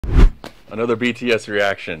Another BTS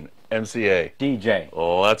reaction. MCA. DJ.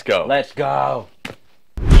 Oh, let's go. Let's go.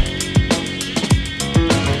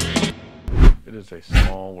 It is a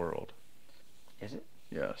small world. Is it?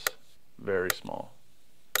 Yes. Very small.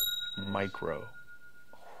 Micro.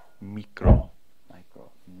 Mikro.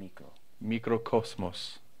 Mikro.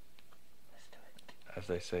 Mikrokosmos. Let's do it. As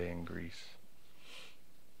they say in Greece.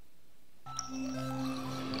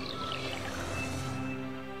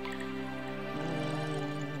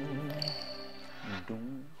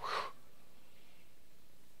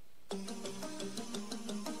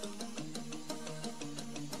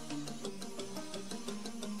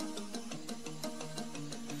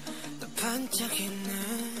 반짝이는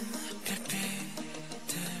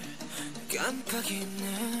별빛들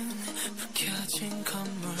깜빡이는 불 켜진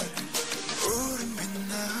건물 우린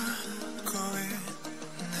빛나고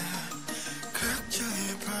있네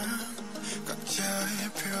각자의 방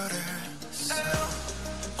각자의 별을 써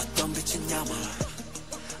어떤 빛은 야망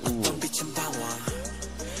어떤 빛은 방황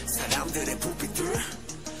사람들의 부비들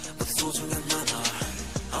모두 소중한 나나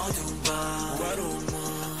어두운 밤 외로운 밤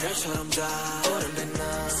별처럼 다 오랜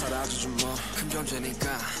빛나 사라지지 뭐 큰 존재니까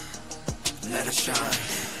Let it shine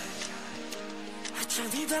어쩜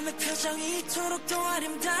이 밤의 표정이 이토록 또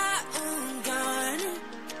아름다운 걸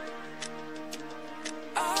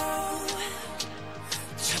oh.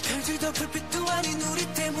 저 별들도 불빛도 아닌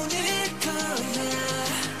우리 때문일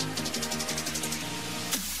거야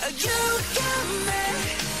You got me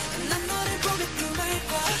난 너를 보며 꿈을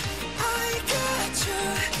꿔 I got you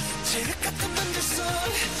지륵 같은 맘들 속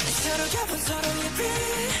서로 겹은 서로의 빛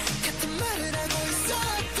같은 말을 하고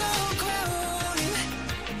있었던 거야 우린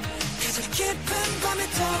가장 깊은 밤에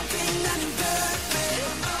더 빛나는 별빛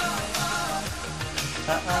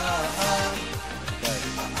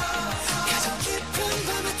가장 깊은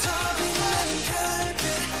밤에 더 빛나는 별빛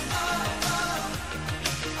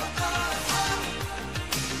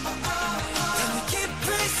밤이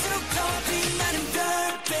깊을수록 더 빛나는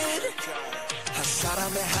별빛 한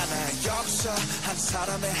사람의 하나의 역사 한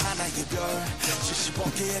사람의 하나의 별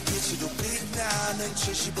 75개의 빛으로 빛나는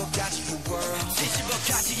 75가지의 world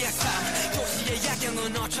 75가지의 삶 도시의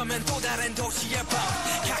야경은 어쩌면 또 다른 도시의 밤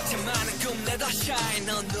각자 많은 꿈 내다 shine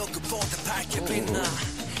넌 누구보다 밝게 빛나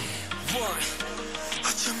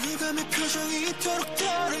어쩜 이 밤의 표정이 이토록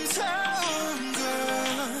아름다운 걸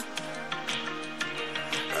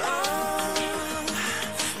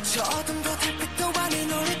저 어둠도 달빛도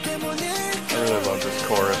아닌 우리 때문일 I really love this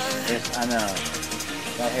chorus. Yes, I know.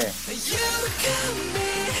 Right here. You got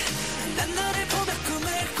me 난 너를 보며 꿈을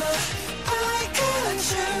꿔 I got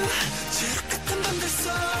you 지륵 같은 밤들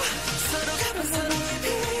속 서로 가면 서로의 빛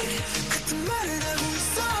같은 말을 하고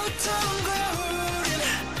있었던 거야 우린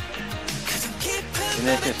가장 깊은 And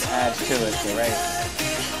this just adds to it, so right?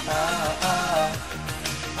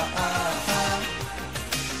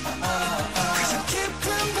 가장 깊은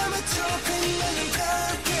밤에 더 빛나는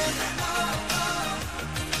별빛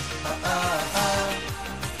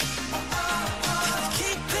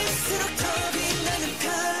깊을수록 더 빛나는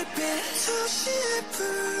별빛 도시의 불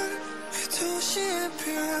도시의 별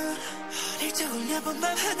어릴 적 올려본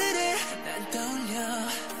밤 하늘에 난 떠올려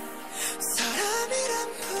사람이란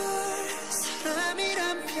불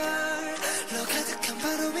사람이란 별로 가득한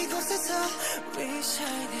바로 이곳에서 We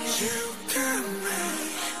shining You got me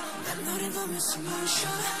난 너를 보면서 멈춰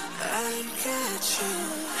I got you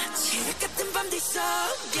지륵 같은 밤 뒤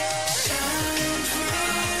속에 Shine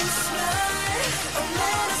dream smile Oh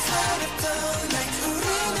let us 살았던 night 우린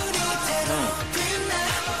우리대로 빛나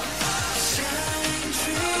Shine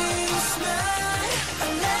dream smile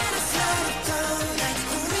Oh let us 살았던 night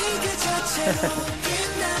우리 그 자체로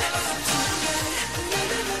빛나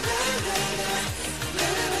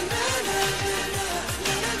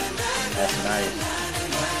That's nice.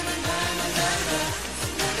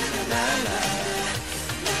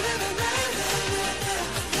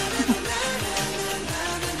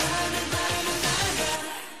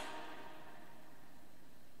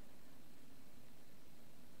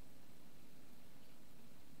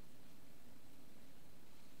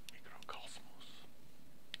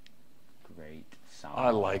 Great song. I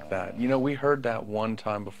like that. You know, we heard that one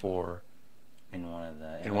time before in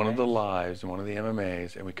one of the lives, in one of the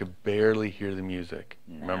MMAs, and we could barely hear the music.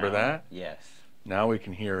 Remember that? Yes. Now we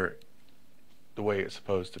can hear it the way it's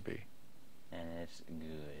supposed to be. And it's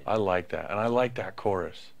good. I like that, and I like that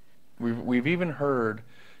chorus. We've even heard.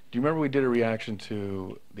 Do you remember we did a reaction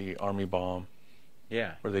to the Army Bomb?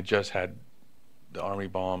 Yeah. Where they just had the Army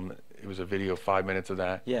Bomb. It was a video, 5 minutes of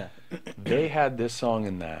that. Yeah. They had this song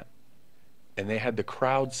in that, and they had the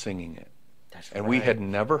crowd singing it. That's and right. we had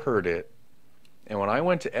never heard it. And when I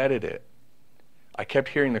went to edit it, I kept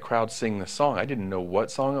hearing the crowd sing the song. I didn't know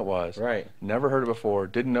what song it was. Right. Never heard it before.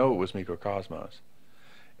 Didn't know it was Mikrokosmos.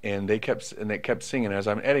 And they kept singing. As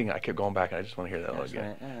I'm editing, I kept going back, and I just want to hear that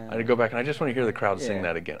again. Right. I had to go back, and I just want to hear the crowd sing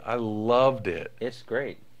that again. I loved it. It's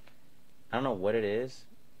great. I don't know what it is.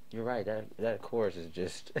 You're right. That chorus is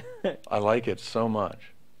just. I like it so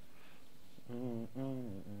much.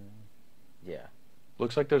 Yeah.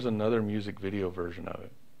 Looks like there's another music video version of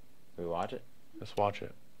it. We watch it. Let's watch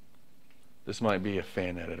it. This might be a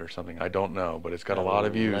fan edit or something. I don't know, but it's got a lot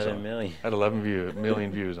of views. 11 million. Had 11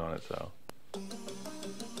 million views on it, so.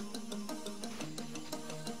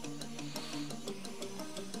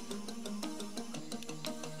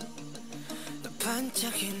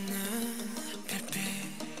 반짝이는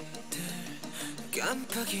별빛들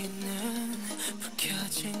깜빡이는 불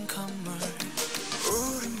켜진 건물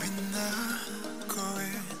우린 빛나고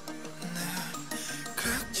있네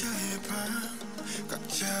각자의 방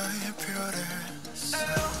각자의 별에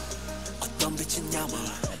어떤 빛은 야물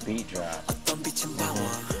Beat drop. 어떤 빛은 나와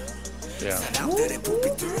사람들의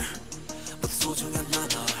불빛들 모두 소중한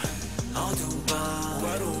나널 어두운 밤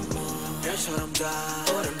외로운 밤 별처럼 다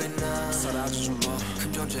오랜 빛나 사라지지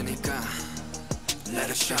뭐큰 존재니까 Let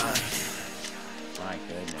it shine My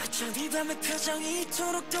goodness. 어쩜 이 밤의 표정이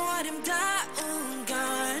이토록 더 아름다운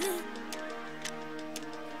건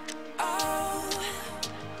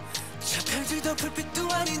저 별들도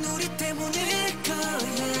불빛도 아닌 우리 때문일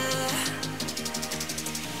거야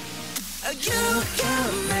You got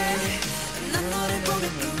me 난 너를 보며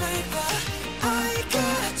꿈을 꿔 I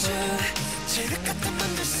got you 지륵 같은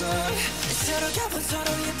맘들 속 서로 겹은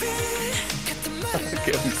서로의 빛 같은 말을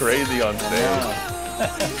Getting crazy on stage.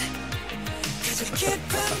 가장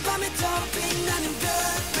깊은 밤에 더 빛나는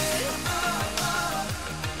별빛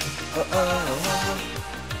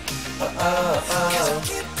가장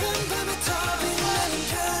깊은 밤에 더 빛나는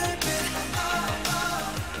별빛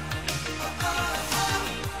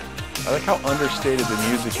I like how understated the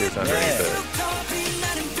music is underneath it.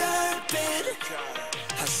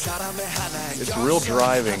 It's real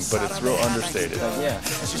driving, but it's real understated. Yeah.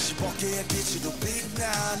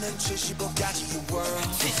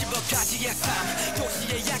 75가지의 삶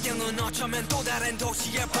도시의 야경은 어쩌면 또 다른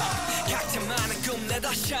도시의 밤 각자만의 꿈 let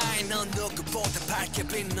us shine 넌 누구보다 밝게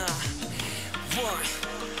빛나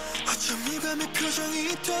어쩜 이 밤의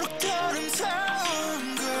표정이 이토록 더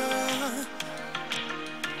아름다운 걸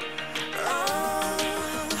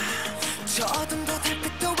저 어둠도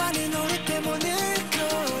달빛도 아닌 우리 때문일 거야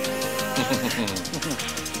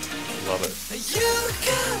Love it. You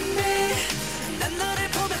got me 난 너를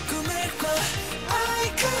보며 꿈을 꿔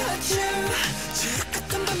I got you 지옥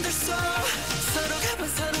같은 밤들 속 서로가 본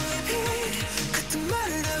서로의 빛 같은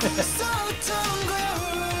말을 하고 있었던 거야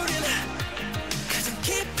우린 가장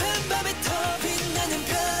깊은 밤에 더 빛나는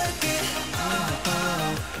별빛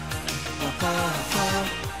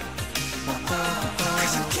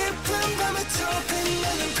가장 깊은 밤에 더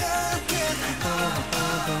빛나는 별빛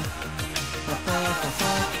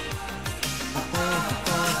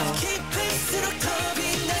깊을수록 더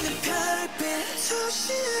빛나는 별빛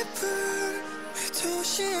도시의 불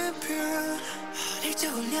도시의 별 어릴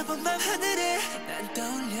적 올려본 밤 하늘에 난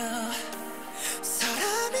떠올려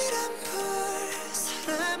사람이란 불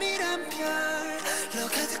사람이란 별로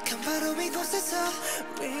가득한 바로 이곳에서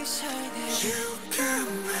We shining You got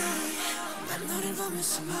me 난 너를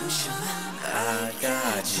보면서 멈춰 I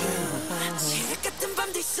got you 지옥 같은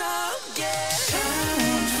밤들 속에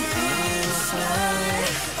Shine dreams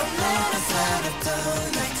light 얼마나 살았던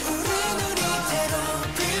night 우린 우리대로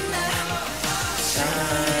빛나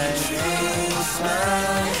Shine dreams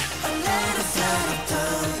light 얼마나 살았던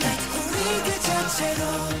night 우리 그 자체로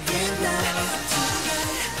빛나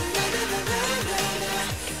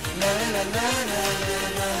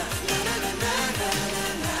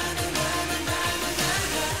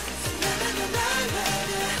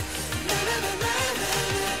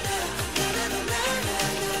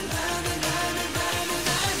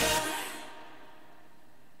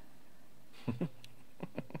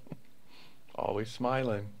Always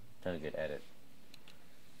smiling. That's a good edit.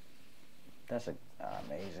 That's an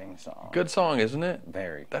amazing song. Good song, isn't it?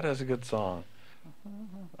 Very. That is a good song.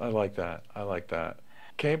 I like that. I like that.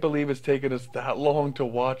 Can't believe it's taken us that long to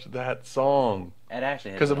watch that song. It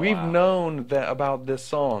actually has Because been a we've while. known that about this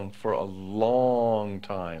song for a long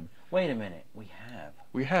time. Wait a minute. We have.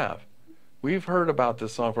 We have. We've heard about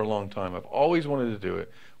this song for a long time. I've always wanted to do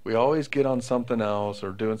it. We always get on something else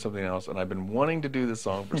or doing something else, and I've been wanting to do this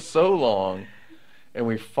song for so long, and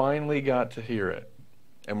we finally got to hear it.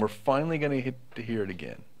 And we're finally going to hear it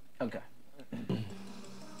again. Okay.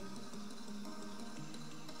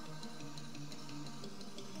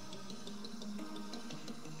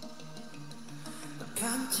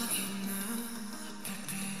 반짝이는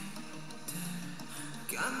별빛들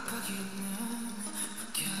깜빡이는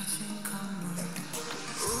켜진 건물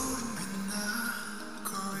우린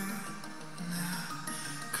빛나고 있네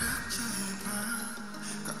각자의 방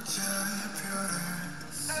각자의 별을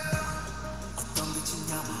어떤 빛은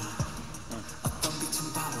야망 어떤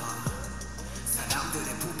빛은 방황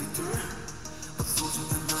사람들의 부비들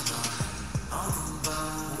소중한 나눠 어두운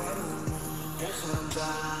밤 외로운 몸 소름 다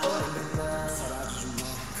오랜 빛나 사라지지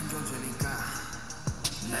뭐큰 존재니까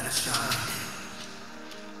Let it shine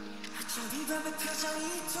저기 밤의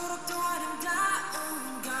표정이 이토록 더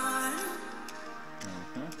아름다운 걸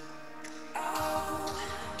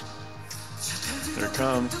Here it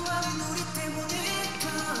comes.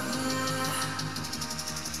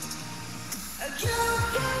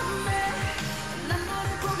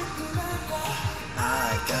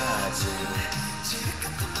 I got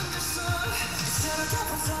you.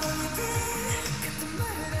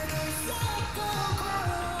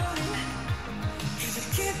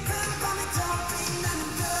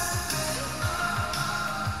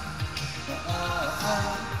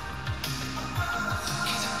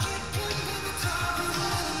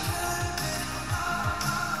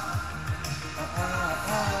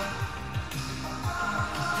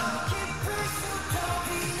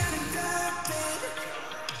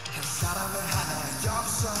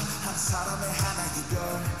 한 사람의 하나의 별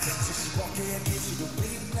 75개의 빛으로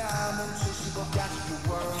빛나 넌 75가지의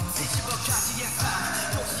world 75가지의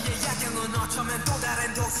삶 도시의 야경은 어쩌면 또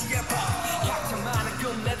다른 도시의 밤 각자 많은 꿈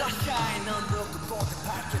let us shine 넌 누구보다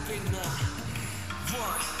밝게 빛나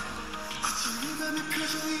어쩜 이 밤의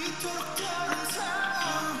표정이 이토록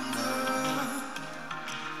아름다운 걸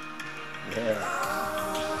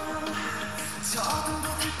저 어둠도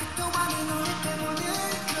불빛도 많이 노래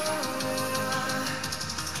때문일까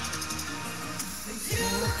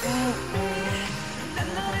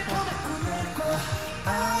난 너를 보며 꿈을 꿔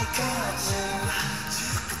I got you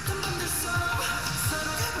지옥 같은 밤들 속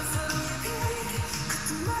서로가 본 서로의 빛 같은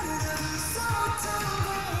말을 하고 있었던 걸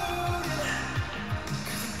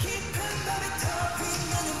가장 깊은 밤에 더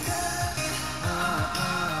빛나는 별빛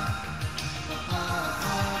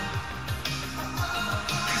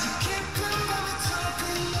가장 깊은 밤에 더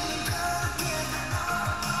빛나는 별빛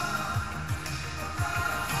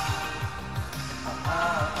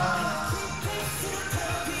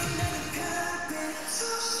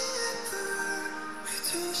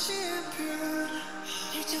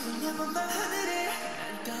일정은 야만만 하늘에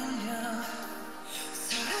안 떠올려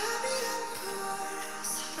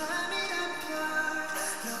사람이란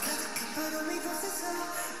별로 가득한 바로 이곳에서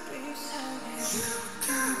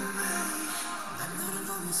난 너를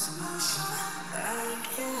보면서 모tion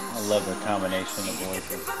I love the combination of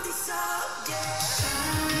voices.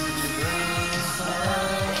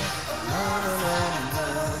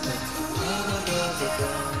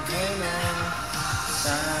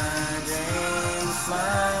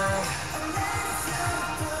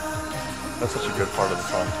 That's such a good part of the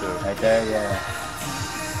song too. Right there, yeah.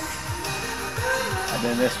 And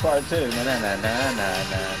then this part too. Na na na na na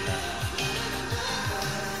na na.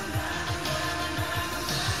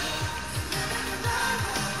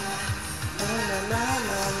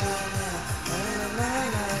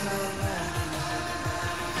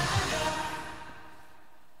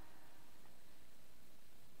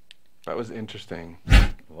 That was interesting.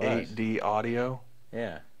 Was. 8D audio.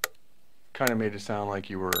 Yeah, Kind of made it sound like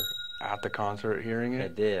you were at the concert hearing it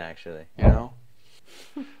it. did actually. You know?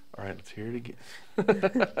 All right, let's hear it again.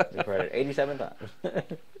 We've heard it 87 times.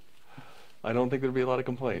 I don't think there'd be a lot of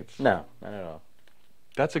complaints. No, not at all.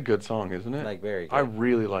 That's a good song, isn't it? Like very good. I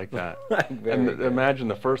really like that. Like very And good. imagine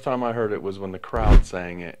the first time I heard it was when the crowd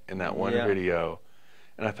sang it in that one Yeah. video.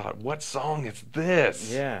 And I thought, what song is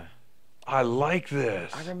this? Yeah. I like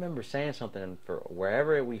this. I remember saying something for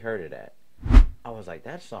wherever we heard it at. I was like,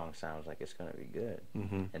 that song sounds like it's gonna be good.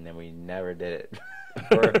 Mm-hmm. And then we never did it.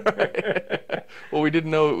 Well, we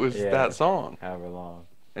didn't know it was Yeah. that song. However long.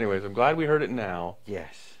 Anyways, I'm glad we heard it now.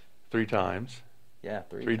 Yes. 3 times. Yeah,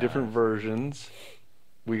 Three different versions.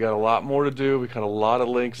 We got a lot more to do. We got a lot of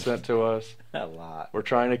links sent to us. A lot. We're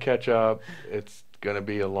trying to catch up. It's going to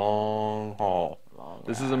be a long haul. Long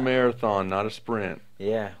This is a ride. marathon, not a sprint.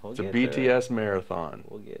 Yeah, we'll It's a get through it. BTS marathon.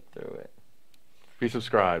 We'll get through it. Be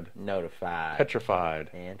subscribed. Notified. Petrified.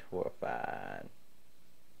 And horrified.